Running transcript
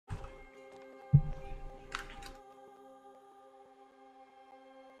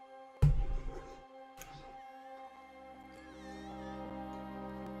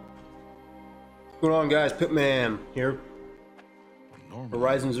What's going on, guys? Pitman here.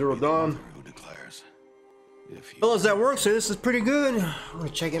 Horizon Zero Dawn. Well, as that works, so this is pretty good. I'm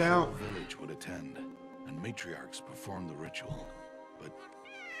gonna check it out. The village would attend, and matriarchs perform the ritual, but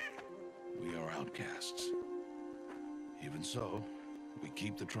we are outcasts. Even so, we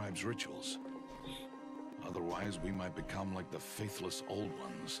keep the tribe's rituals. Otherwise, we might become like the faithless old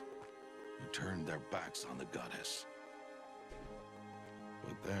ones, who turned their backs on the goddess.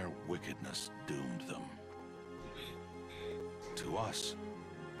 But their wickedness doomed them. To us,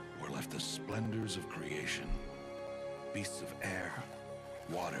 were left the splendors of creation. Beasts of air,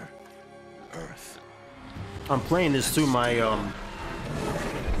 water, earth. I'm playing this through my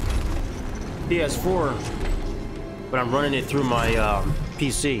PS4, but I'm running it through my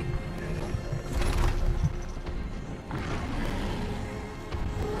PC.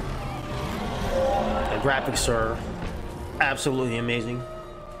 The graphics are absolutely amazing.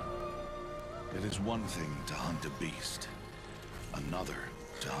 It is one thing to hunt a beast, another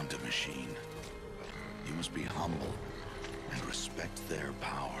to hunt a machine. You must be humble and respect their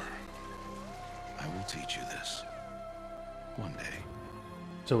power. I will teach you this one day.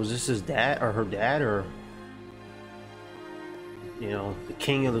 So is this his dad or her dad, or you know, the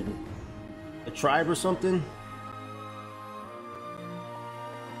king of the tribe or something?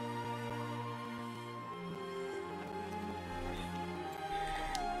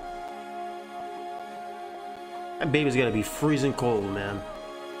 That baby's gotta be freezing cold, man.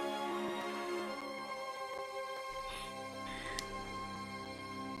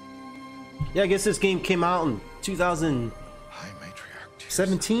 Yeah, I guess this game came out in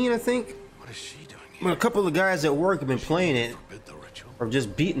 2017, I think. What is she doing here? But a couple of guys at work have been playing it, or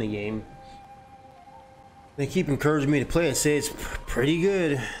just beating the game. They keep encouraging me to play it, say it's pretty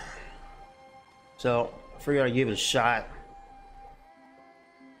good. So I figured I'd give it a shot.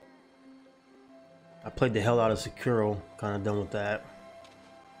 I played the hell out of Sekiro, kind of done with that.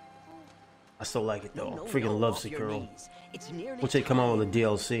 I still like it though. Freaking love Sekiro. Which they come out with a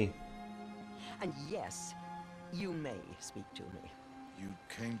DLC. And yes, you may speak to me. You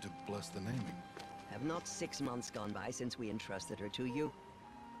came to bless the naming. Have not 6 months gone by since we entrusted her to you?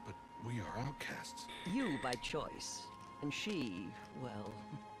 But we are outcasts. You by choice, and she, well...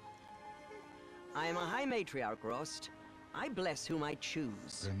 I am a High Matriarch, Rost. I bless whom I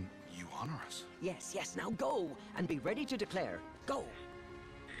choose. Then you honor us. Yes, yes, now go, and be ready to declare. Go!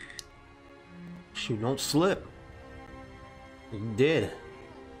 Shoot, don't slip. You did.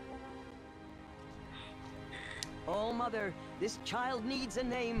 Oh, Mother, this child needs a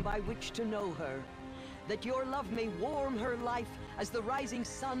name by which to know her. That your love may warm her life as the rising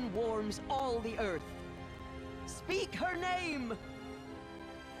sun warms all the earth. Speak her name!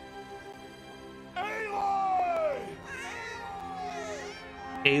 Aloy!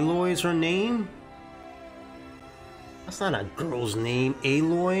 Aloy is her name? That's not a girl's name,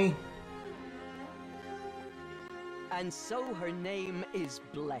 Aloy. And so her name is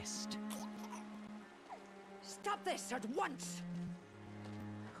blessed. Stop this at once!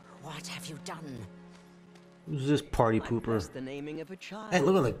 What have you done? Who's this party pooper? The naming of a child. Hey,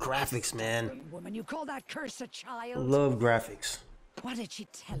 look at the graphics, man. Woman, you call that curse a I child? love graphics. What did she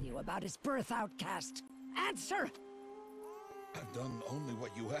tell you about his birth, outcast? Answer! I've done only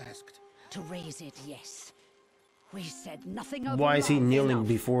what you asked. To raise it, yes. We said nothing of Why is he love kneeling enough.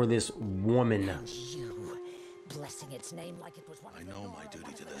 before this woman? And you, blessing its name like it was one I of the know my Nora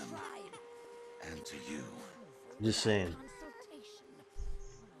duty to them. tribe. And to you. Just saying. Consultation.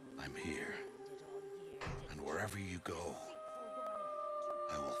 I'm here. And wherever you go,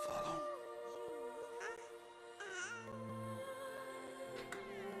 I will follow.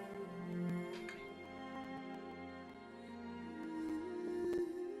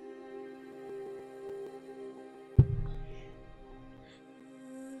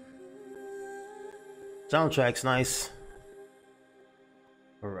 Soundtrack's nice.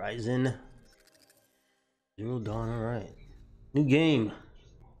 Horizon Zero Dawn, alright. New game.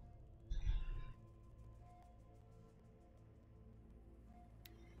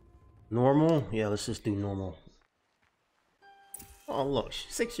 Normal? Yeah, let's just do normal. Oh look,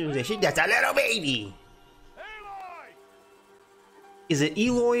 she's 6 years old. She got a little baby. Is it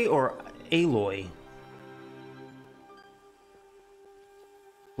Eloy or Aloy?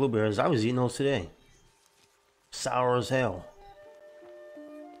 Blueberries, I was eating those today. Sour as hell.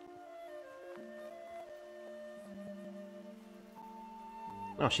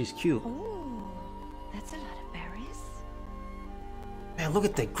 Oh, she's cute. Ooh, that's a lot of berries. Man, look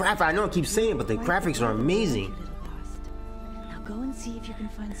at the graphics. I know I keep saying it, but the graphics are amazing. Now go and see if you can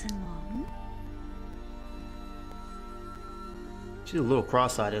find some mom. She's a little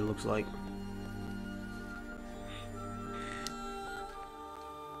cross-eyed, it looks like.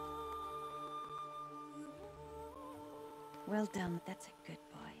 Well done. That's a good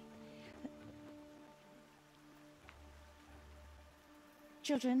boy.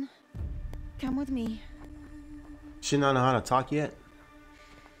 Children, come with me. She not know how to talk yet?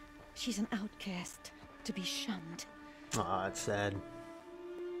 She's an outcast, to be shunned. Aw, it's sad.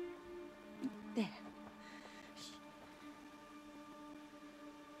 There.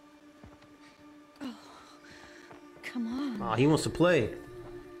 Oh, come on. Aw, he wants to play.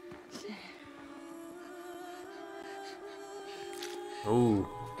 Ooh.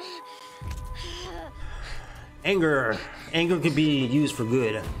 Anger. Anger could be used for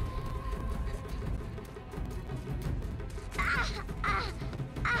good.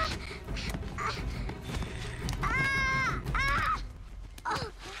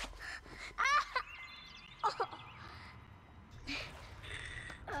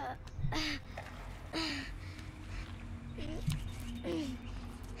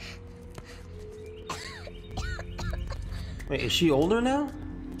 Wait, is she older now?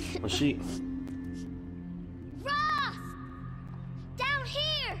 Was she? Rost! Down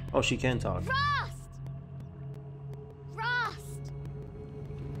here! Oh, she can talk. Rost! Rost!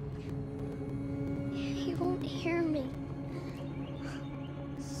 He won't hear me.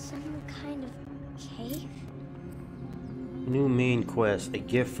 Some kind of cave? New main quest, a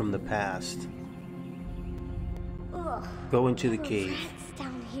gift from the past. Ugh. Go into the There are cave. rats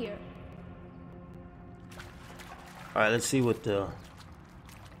down here. Alright, let's see what the...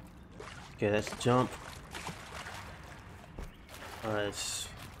 Okay, that's jump. Alright, let's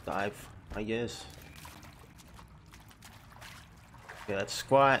dive, I guess. Okay, that's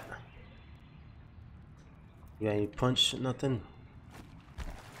squat. You got any punch? Nothing?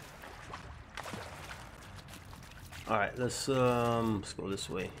 Alright, let's go this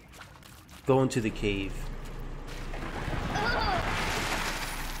way. Go into the cave.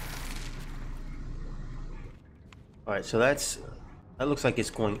 Alright, so that looks like it's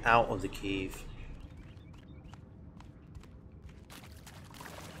going out of the cave.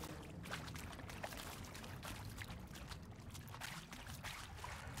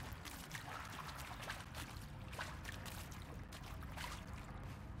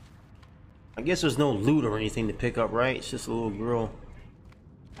 I guess there's no loot or anything to pick up, right? It's just a little girl.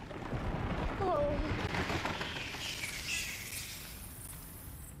 Oh.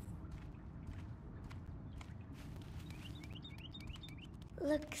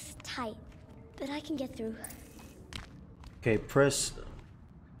 Looks tight, but I can get through. Okay, press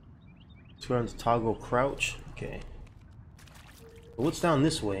turn to toggle crouch. Okay. What's down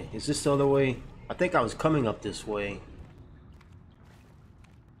this way? Is this the other way? I think I was coming up this way.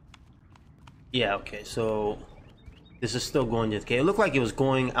 Yeah, okay, so this is still going to the cave. It looked like it was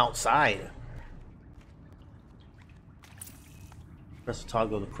going outside. Press the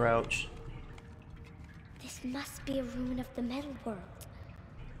toggle to crouch. This must be a ruin of the metal world.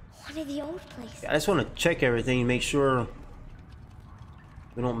 One of the old places. I just want to check everything and make sure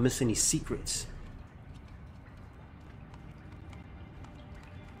we don't miss any secrets.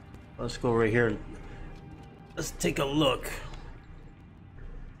 Let's go right here and let's take a look.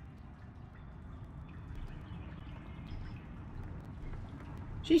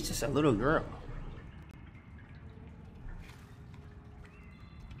 She's just a little girl.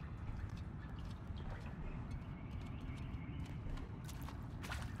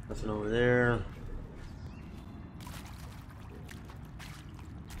 Nothing over there.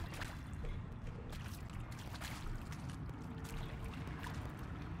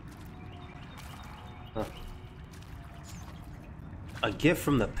 Huh. A gift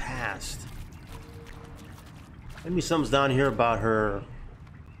from the past. Maybe something's down here about her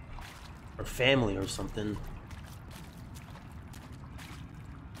family or something.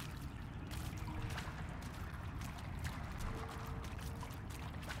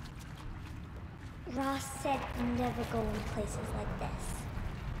 Ross said never go in places like this.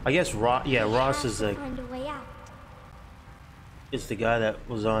 I guess Ross. Yeah, Ross is the Find a way out. is the guy that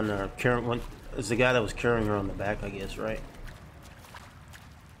was on carrying. Is the guy that was carrying her on the back, I guess, right?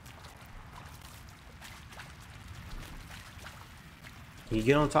 Can you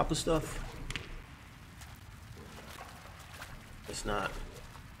get on top of stuff? It's not.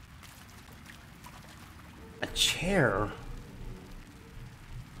 A chair?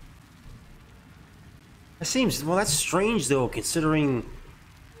 That seems, well, that's strange though, considering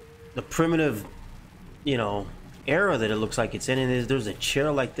the primitive, you know, era that it looks like it's in. And there's a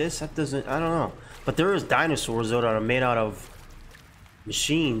chair like this? That doesn't, I don't know. But there is dinosaurs though that are made out of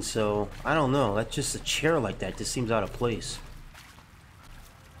machines, so I don't know. That's just a chair like that just seems out of place.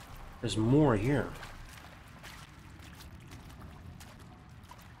 There's more here.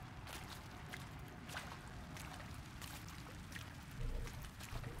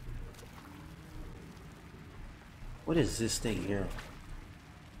 What is this thing here?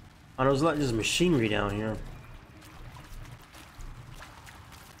 Oh, there's a lot of machinery down here.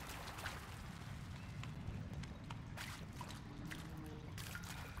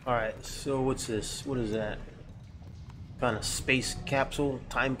 Alright, so what's this? What is that? Kind of space capsule?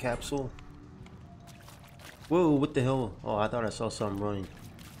 Time capsule? Whoa, what the hell? Oh, I thought I saw something running.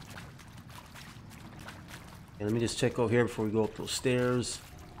 Okay, let me just check over here before we go up those stairs.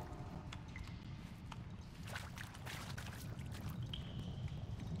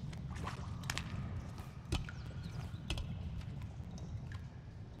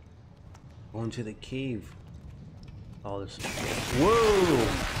 Going to the cave. Oh, this.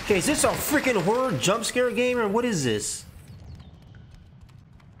 Whoa! Okay, is this a freaking horror jump scare game or what is this?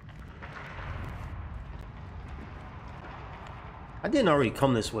 I didn't already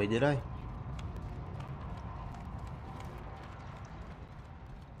come this way, did I?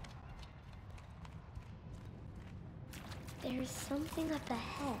 There's something up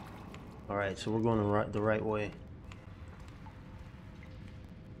ahead. Alright, so we're going the right way.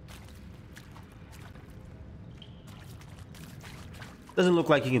 Doesn't look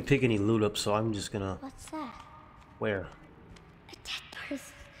like you can pick any loot up, so I'm just gonna... What's that? Where? A dead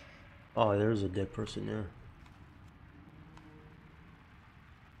person. Oh, there's a dead person there.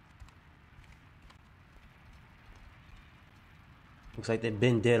 Looks like they've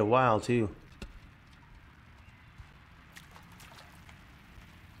been dead a while, too.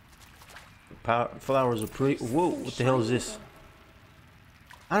 Flowers are pretty... Whoa, what the hell is this?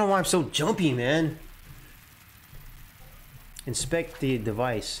 I don't know why I'm so jumpy, man. Inspect the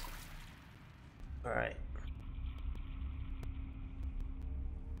device. Alright.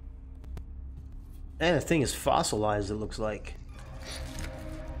 And the thing is fossilized, it looks like.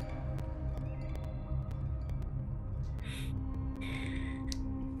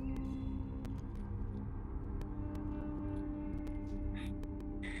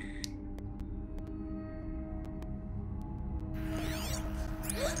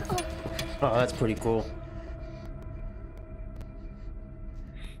 Oh, that's pretty cool.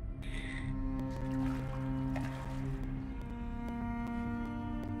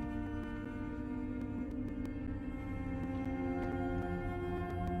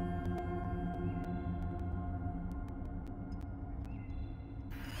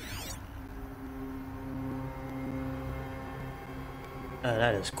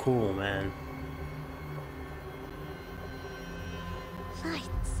 That is cool, man.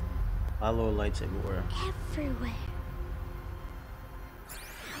 Lights. Aloy lights everywhere. Everywhere.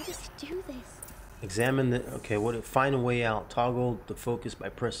 How does it do this? Examine the... Okay, find a way out. Toggle the focus by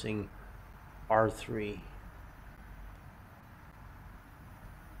pressing R3.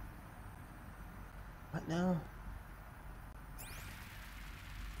 What now?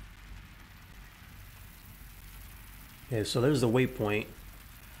 Okay, so there's the waypoint.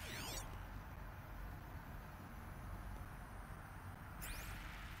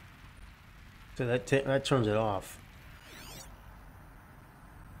 So that turns it off.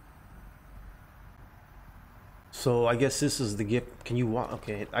 So I guess this is the gift. Can you walk?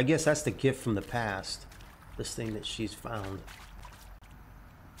 Okay, I guess that's the gift from the past. This thing that she's found.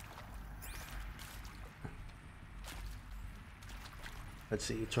 Let's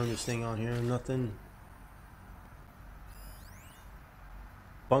see. Turn this thing on here. Nothing.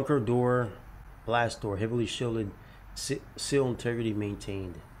 Bunker door, blast door, heavily shielded, seal integrity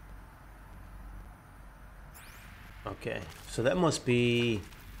maintained. Okay, so that must be...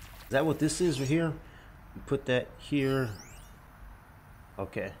 Is that what this is right here? You put that here.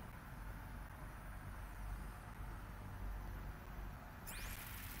 Okay.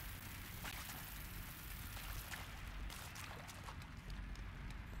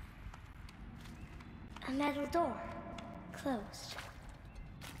 A metal door. Closed.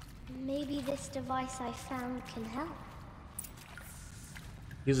 Maybe this device I found can help.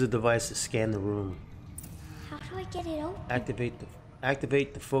 Use the device to scan the room. How do I get it open?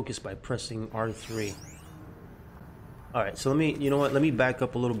 Activate the focus by pressing R3. Alright, so let me, you know what, let me back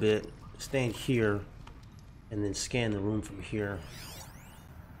up a little bit, stand here, and then scan the room from here.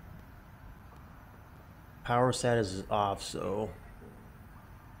 Power status is off, so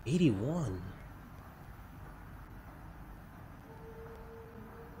 81.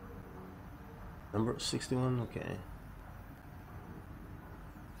 Number 61, okay.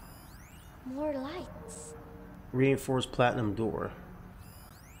 More lights. Reinforced platinum door.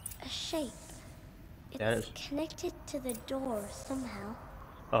 A shape. That It's is connected to the door somehow.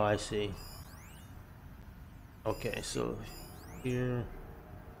 Oh, I see. Okay, so here,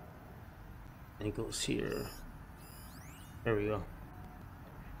 and it goes here. There we go.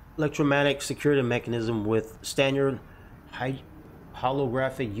 electromagnetic security mechanism with standard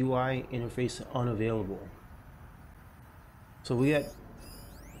holographic UI interface unavailable. So we got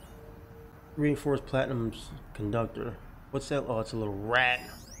reinforced platinum conductor. What's that? Oh, it's a little rat.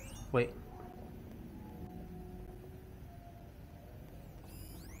 Wait.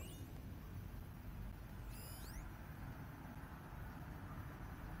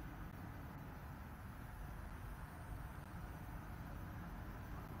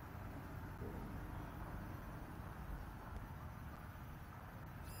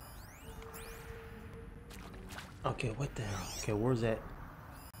 Okay, what the hell? Okay, where's that?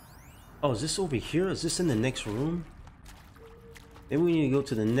 Oh, is this over here? Is this in the next room? Maybe we need to go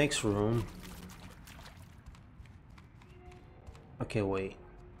to the next room. Okay, wait.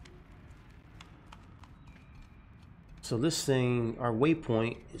 So this thing, our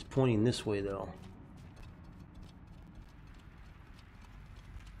waypoint is pointing this way though.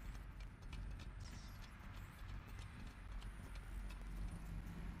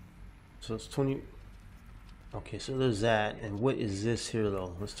 So it's 20. Okay, so there's that. And what is this here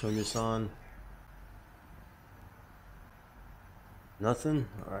though? Let's turn this on. Nothing?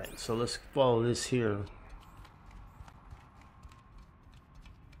 Alright, so let's follow this here.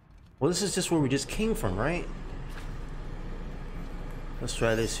 Well, this is just where we just came from, right? Let's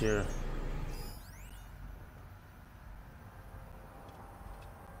try this here.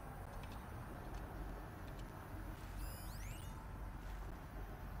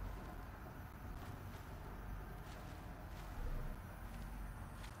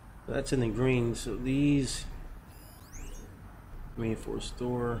 That's in the green, so these reinforced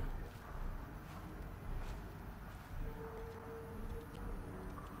door.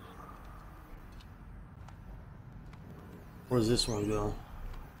 Where's this one go?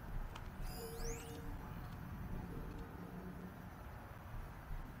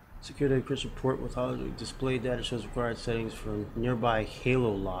 Security Chris report with hologram display data shows required settings for nearby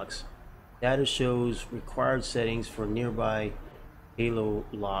halo locks. Data shows required settings for nearby halo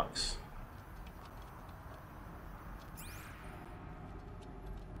locks.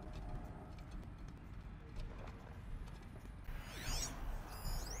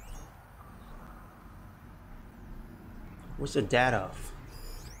 What's the data of?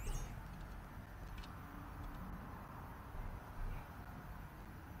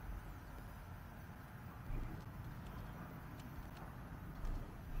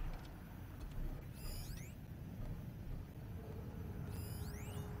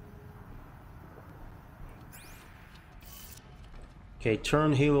 Okay,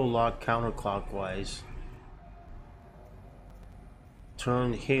 turn halo lock counterclockwise.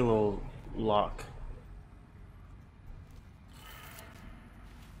 Turn halo lock.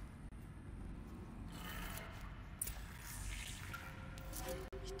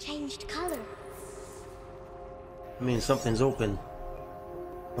 Changed color. I mean, something's open.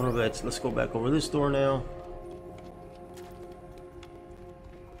 One of that's. Let's go back over this door now.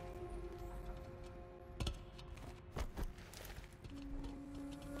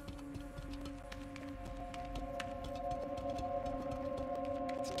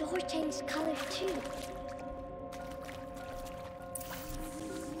 The door changed color too.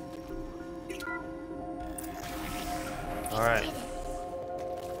 All right.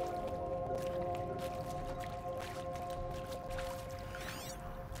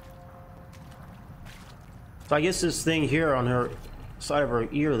 So I guess this thing here on her side of her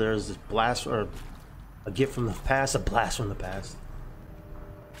ear, there's this blast or a gift from the past, a blast from the past.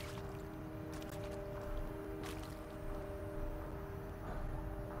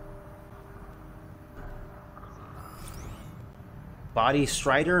 Body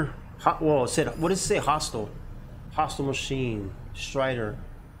Strider? Whoa, it said, what does it say? Hostile. Hostile machine. Strider.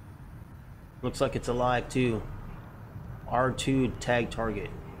 Looks like it's alive too. R2 tag target.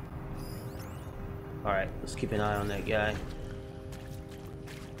 Alright, let's keep an eye on that guy.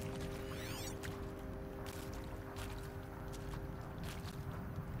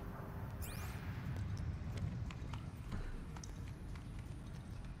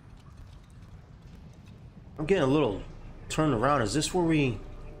 I'm getting a little turned around. Is this where we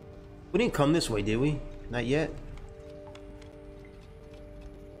didn't come this way, did we? Not yet.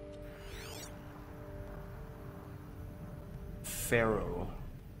 Pharaoh.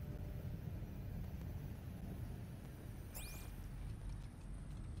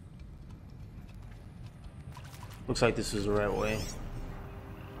 Looks like this is the right way.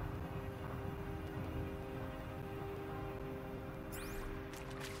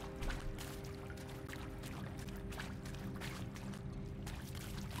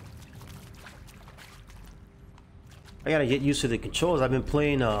 I gotta get used to the controls. I've been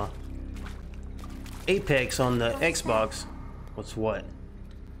playing Apex on the Xbox. What's what?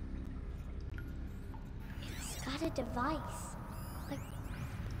 It's got a device. Like,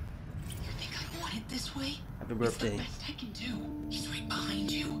 You think I want it this way? Happy birthday. It's the best I can do. He's right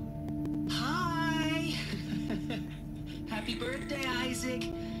behind you. Hi! Happy birthday, Isaac.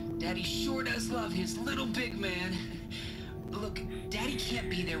 Daddy sure does love his little big man. Look, Daddy can't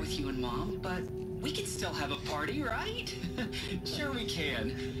be there with you and Mom, but we can still have a party, right? Sure we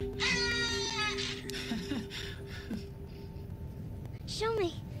can. show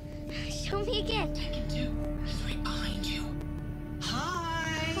me. Show me again. I can do. He's right behind you.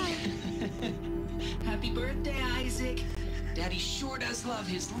 Hi! Happy birthday, Isaac. Daddy sure does love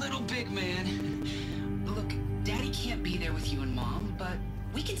his little big man. Look, Daddy can't be there with you and Mom, but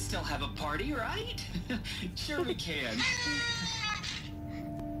we can still have a party, right? Sure we can.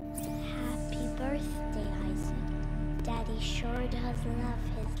 Happy birthday, Isaac. Daddy sure does love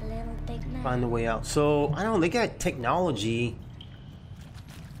his little big man. Find the way out. So I don't know, they got technology.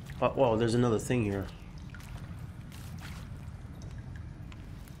 Well, there's another thing here.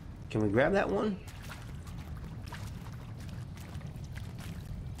 Can we grab that one?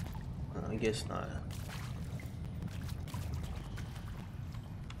 I guess not.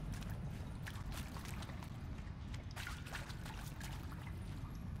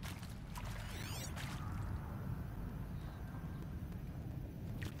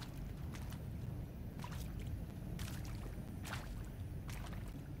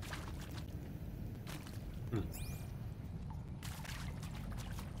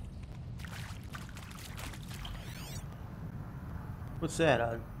 What's that?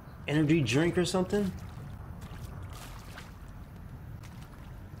 A energy drink or something?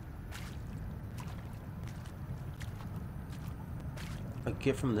 A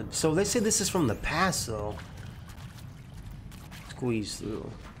gift from the... So they say this is from the past, though. Squeeze through.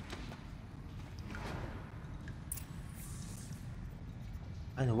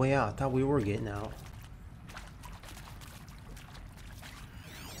 On the way out, I thought we were getting out.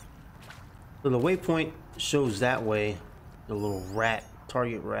 So the waypoint shows that way. The little rat,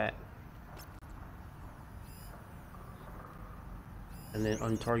 target rat. And then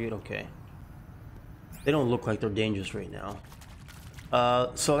untarget, okay. They don't look like they're dangerous right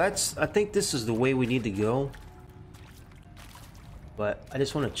now. So that's, I think this is the way we need to go. But I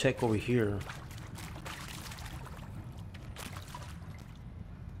just want to check over here.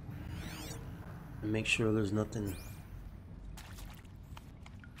 And make sure there's nothing.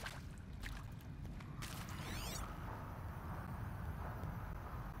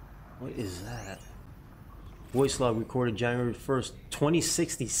 What is that? Voice log recorded January 1st,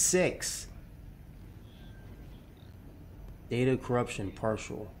 2066. Data corruption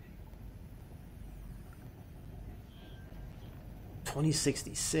partial.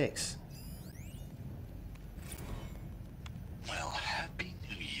 2066. Well, happy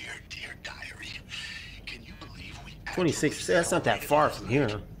New Year, dear diary. Can you believe we 26. That's not that far from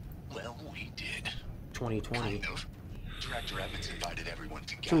here. Well, we did. 2020. Kind of. Director Evans invited everyone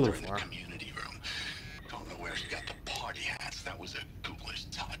Too together little in the far. community room. Don't know where he got the party hats. That was a ghoulish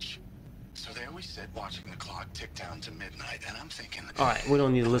touch. So there we sit, watching the clock tick down to midnight, and I'm thinking... Alright, we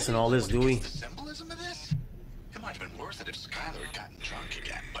don't need to listen to all this, do we? The symbolism of this? It might have been worth it if Skylar had gotten drunk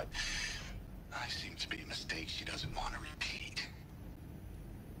again, but... I seem to be a mistake she doesn't want to repeat.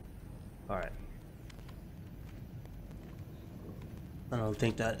 Alright. I don't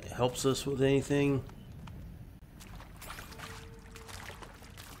think that helps us with anything.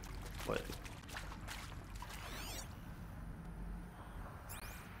 What?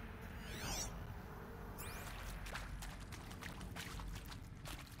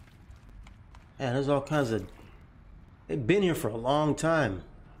 Yeah, there's all kinds of... They've been here for a long time.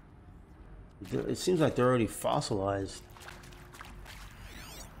 It seems like they're already fossilized.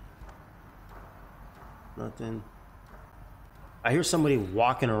 Nothing. I hear somebody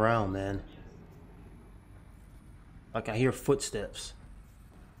walking around, man. Like I hear footsteps.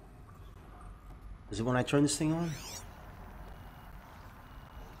 Is it when I turn this thing on?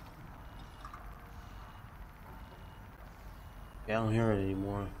 Yeah, I don't hear it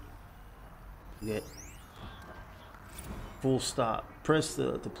anymore. Get full stop. Press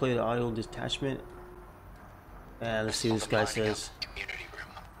to play the audio detachment. And let's see what this guy says. Community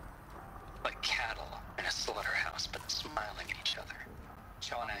room. Like cattle in a slaughterhouse, but smiling at each other.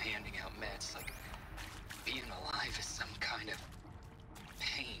 Shauna handing out meds like being alive is some kind of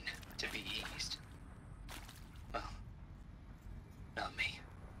pain to be eased. Well, not me.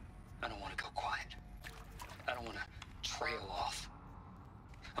 I don't want to go quiet. I don't want to trail off.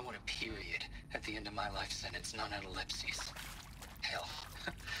 I want a period, an at the end of my life sentence, not an ellipses. Hell.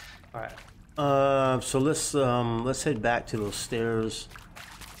 All right. So let's head back to those stairs.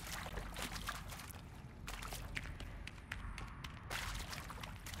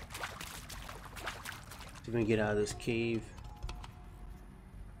 See if we can get out of this cave.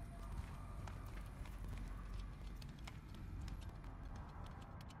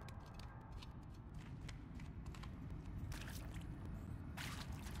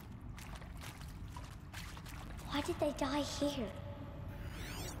 Why did they die here?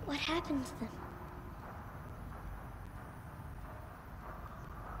 What happened to them?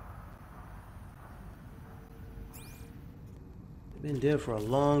 They've been dead for a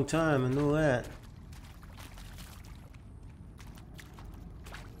long time, I know that.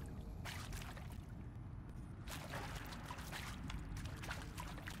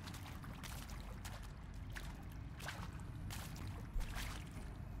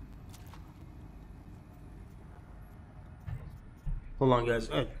 Hold on, guys.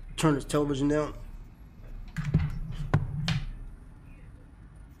 I turn this television down.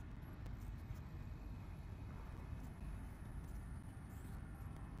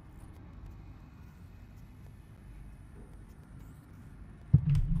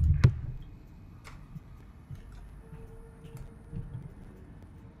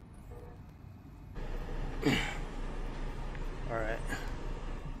 All right.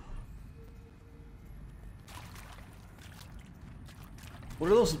 What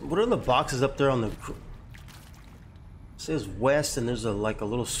are those? What are the boxes up there on the? It says west, and there's like a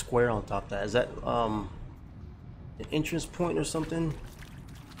little square on top of that. Is that an entrance point or something?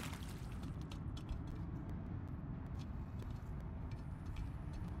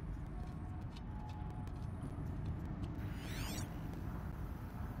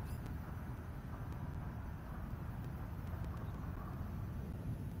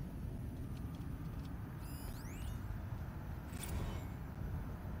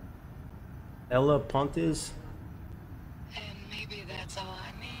 Ella Pontes? And maybe that's all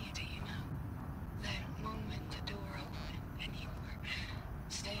I need, you know? That moment the door opened and you were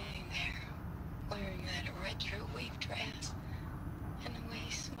standing there wearing that retro wave dress and the way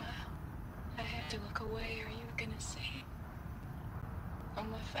you smiled. I had to look away or you were gonna see on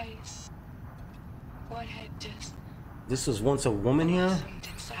my face what had just This was once a woman here? blossomed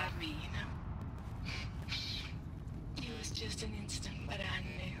inside me, you know? It was just an instant, but I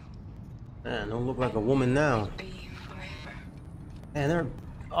knew. Man, don't look like a woman now. Be forever. Man, they're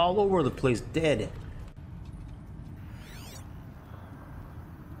all over the place, dead.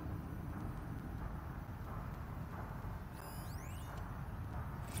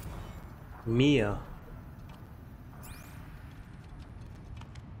 Mia.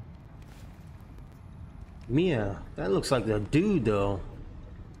 Mia, that looks like the dude though.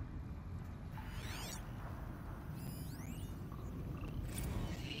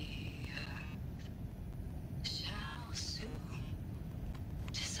 Shall soon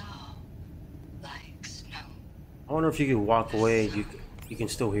dissolve like snow. I wonder if you could walk away, you can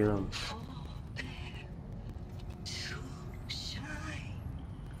still hear him. Fall there to shine.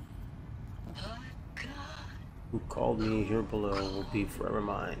 But God Who called me here below will be forever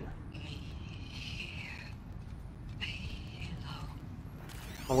mine. me here below.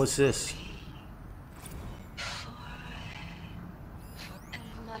 Oh, what's this? And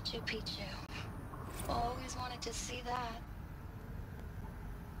Machu Picchu. Always wanted to see that.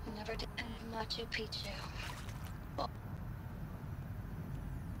 Never did. And Machu Picchu.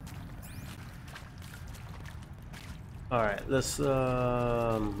 Alright, let's see.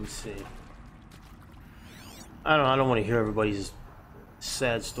 I don't want to hear everybody's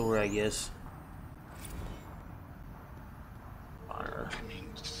sad story, I guess. Honor. I mean,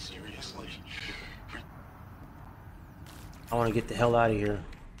 seriously? I want to get the hell out of here.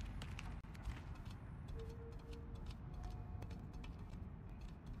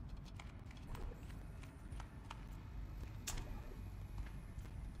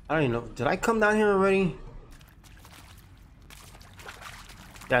 I don't even know. Did I come down here already?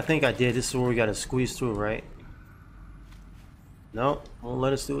 Yeah, I think I did. This is where we gotta squeeze through, right? No, won't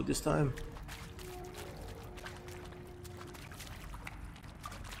let us do it this time.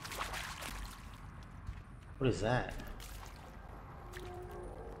 What is that?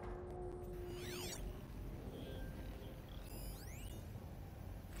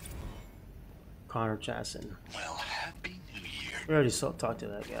 Connor Chasson. Well, happy New Year. We already talked to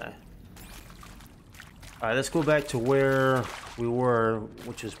that guy. Alright, let's go back to where we were,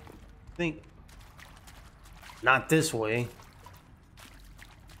 which is, I think, not this way.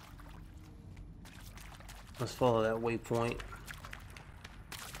 Let's follow that waypoint.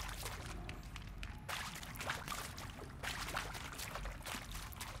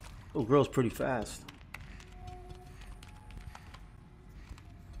 Oh, grows pretty fast.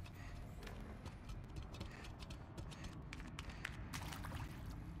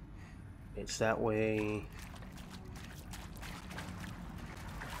 It's that way.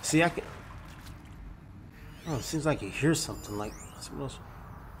 See, I can. Oh, it seems like you hear something like someone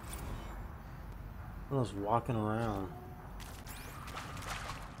else walking around.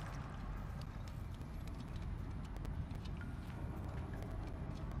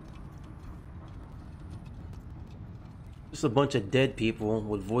 Just a bunch of dead people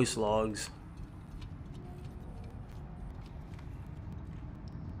with voice logs.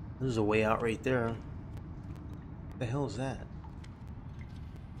 There's a way out right there. What the hell is that?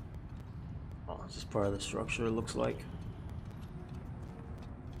 Oh, it's just part of the structure, it looks like.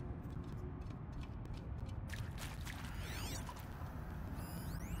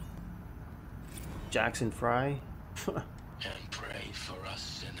 Jackson Fry? And pray for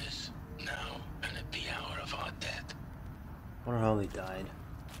us sinners, now and at the hour of our death. Wonder how they died.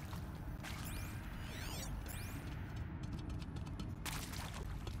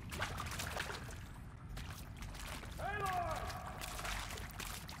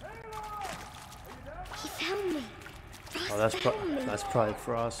 He found me. Oh, that's probably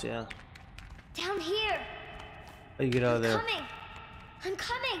Frost, yeah. Down here. How do you get out of there? Coming. I'm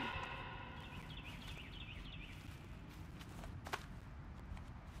coming.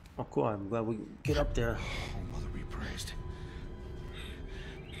 Oh, cool. I'm glad we can get up there. Oh, Mother be praised.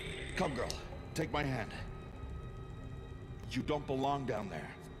 Come, girl. Take my hand. You don't belong down there.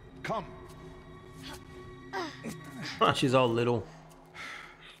 Come. She's all little.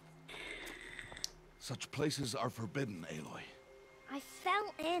 Such places are forbidden, Aloy. I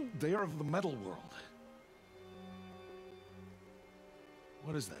fell in. They are of the metal world.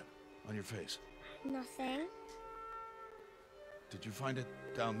 What is that on your face? Nothing. Did you find it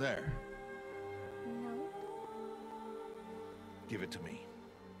down there? No. Give it to me.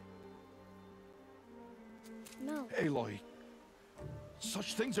 No. Aloy,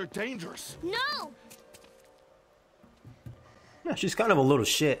 such things are dangerous. No! Yeah, she's kind of a little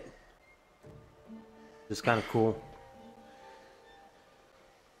shit. It's kind of cool.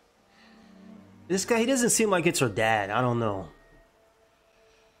 This guy, he doesn't seem like it's her dad. I don't know.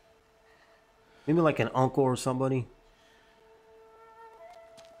 Maybe like an uncle or somebody.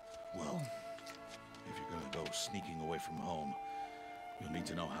 Well, if you're gonna go sneaking away from home, you'll need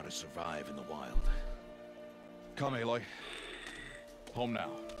to know how to survive in the wild. Come, Aloy. Home now.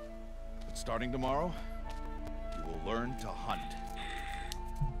 But starting tomorrow, you will learn to hunt.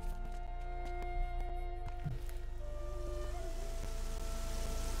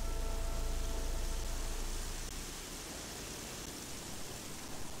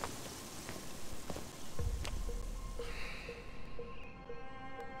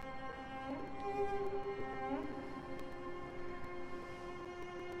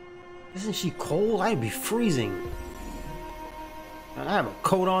 Isn't she cold? I'd be freezing. I have a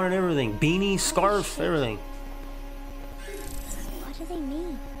coat on and everything. Beanie, scarf, everything. What do they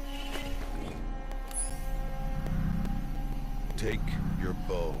mean? Take your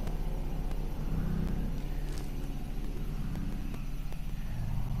bow.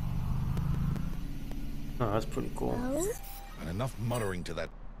 Oh, that's pretty cool. Oh? And enough muttering to that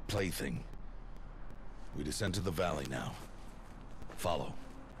plaything. We descend to the valley now. Follow.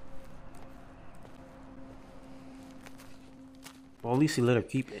 Well, at least he let her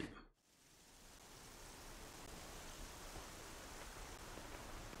keep it.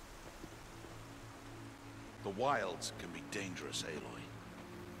 The wilds can be dangerous, Aloy.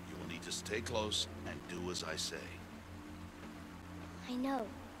 You will need to stay close and do as I say. I know.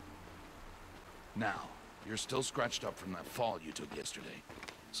 Now, you're still scratched up from that fall you took yesterday.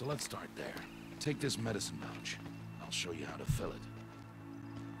 So let's start there. Take this medicine pouch. I'll show you how to fill it.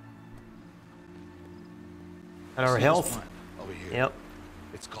 At our See this health? plant over here. Yep.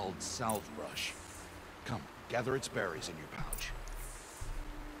 It's called salve brush. Come, gather its berries in your pouch.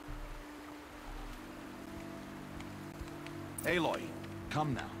 Aloy,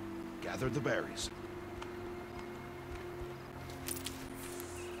 come now. Gather the berries.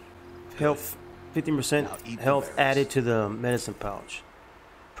 Health, 15% Now eat the health berries. added to the medicine pouch.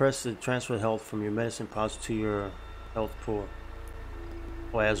 Press to transfer health from your medicine pouch to your health pool.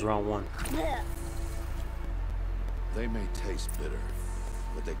 Oh, as round 1. They may taste bitter,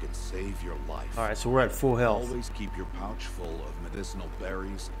 but they can save your life. Alright, so we're at full health. Always keep your pouch full of medicinal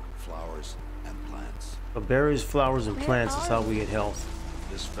berries, flowers, and plants. But berries, flowers, and plants is how we get health.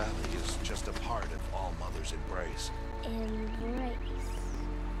 This valley is just a part of All Mother's embrace. Embrace.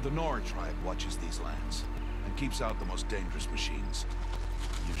 The Nora tribe watches these lands and keeps out the most dangerous machines.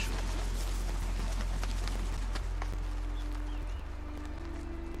 usually.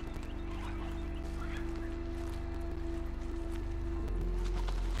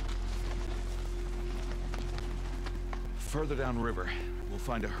 Further downriver, we'll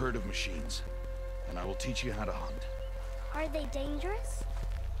find a herd of machines, and I will teach you how to hunt. Are they dangerous?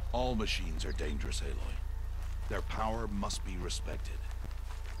 All machines are dangerous, Aloy. Their power must be respected.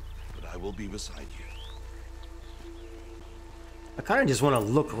 But I will be beside you. I kind of just want to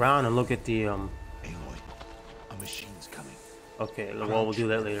look around and look at the Aloy, a machine's coming. Okay, well, we'll do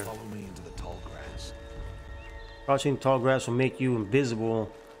that later. Follow me into the tall grass. Crouching tall grass will make you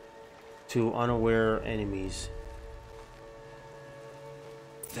invisible to unaware enemies.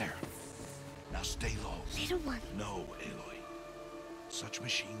 There. Now stay low. Little one. No, Aloy. Such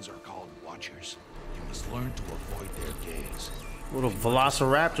machines are called watchers. You must learn to avoid their gaze. Little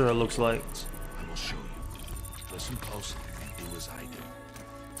velociraptor, it looks like. I will show you. Listen close and do as I do.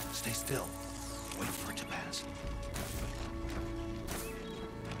 Stay still. Wait for it to pass.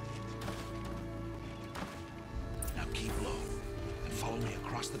 Now keep low and follow me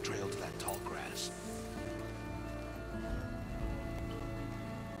across the trail to that tall grass.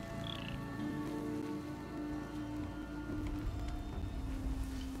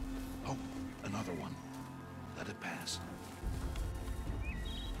 Oh, another one. Let it pass.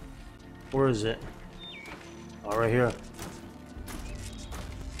 Where is it? Oh, right here.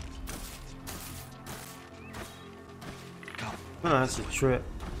 Come. Oh, that's a trip.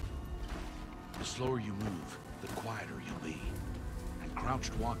 The slower you move, the quieter you'll be. And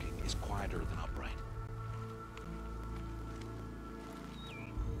crouched walking is quieter than upright.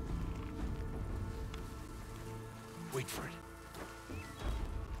 Wait for it.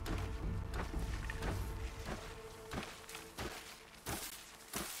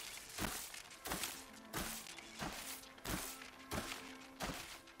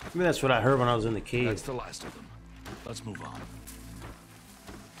 Maybe that's what I heard when I was in the cave. That's the last of them. Let's move on.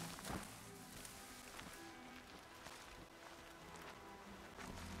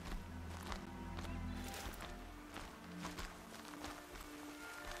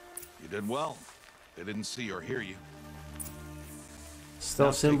 You did well. They didn't see or hear you. Stealth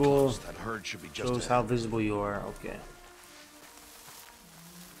Now stay symbol close. That herd should be just shows ahead. how visible you are. Okay.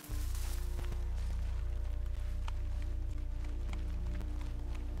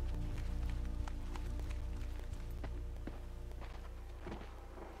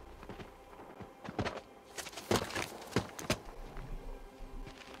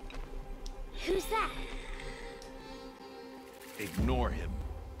 Who's that? Ignore him.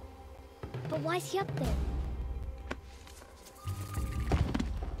 But why's he up there?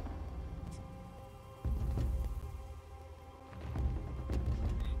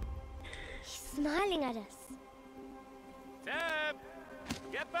 He's smiling at us. Teb!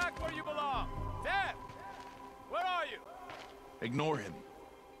 Get back where you belong! Teb! Where are you? Ignore him.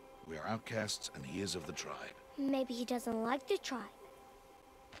 We are outcasts and he is of the tribe. Maybe he doesn't like the tribe.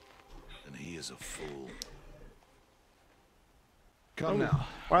 And he is a fool. Come now.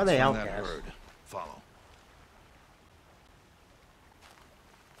 Why are they Let's find that outcasts? herd. Follow.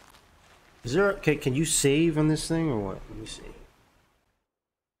 Is there? Okay, can you save on this thing or what? Let me see.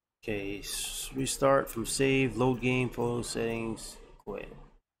 Okay, restart from save, load game, photo settings, quit.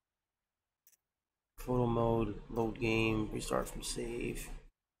 Photo mode, load game, restart from save,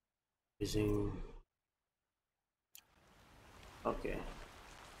 resume. Okay.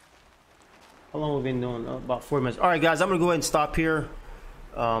 How long have we been doing? About 4 minutes. All right, guys, I'm gonna go ahead and stop here.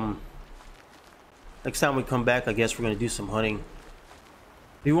 Next time we come back, I guess we're gonna do some hunting.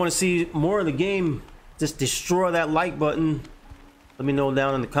 If you want to see more of the game, just destroy that like button. Let me know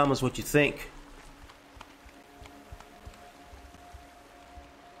down in the comments what you think.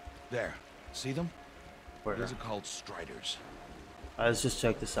 There. See them? Where? These are called striders. Let's just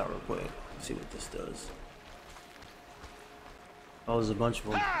check this out real quick. See what this does. Oh, there's a bunch of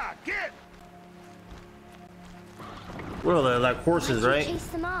them. Ah! Get! Well, they're like horses, Why'd you right? chase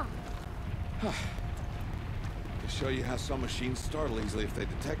them off? To show you how some machines startle easily if they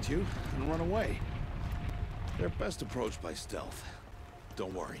detect you and run away. They're best approached by stealth.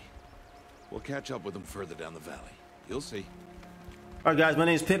 Don't worry. We'll catch up with them further down the valley. You'll see. All right, guys, my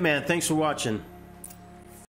name is Pitman. Thanks for watching.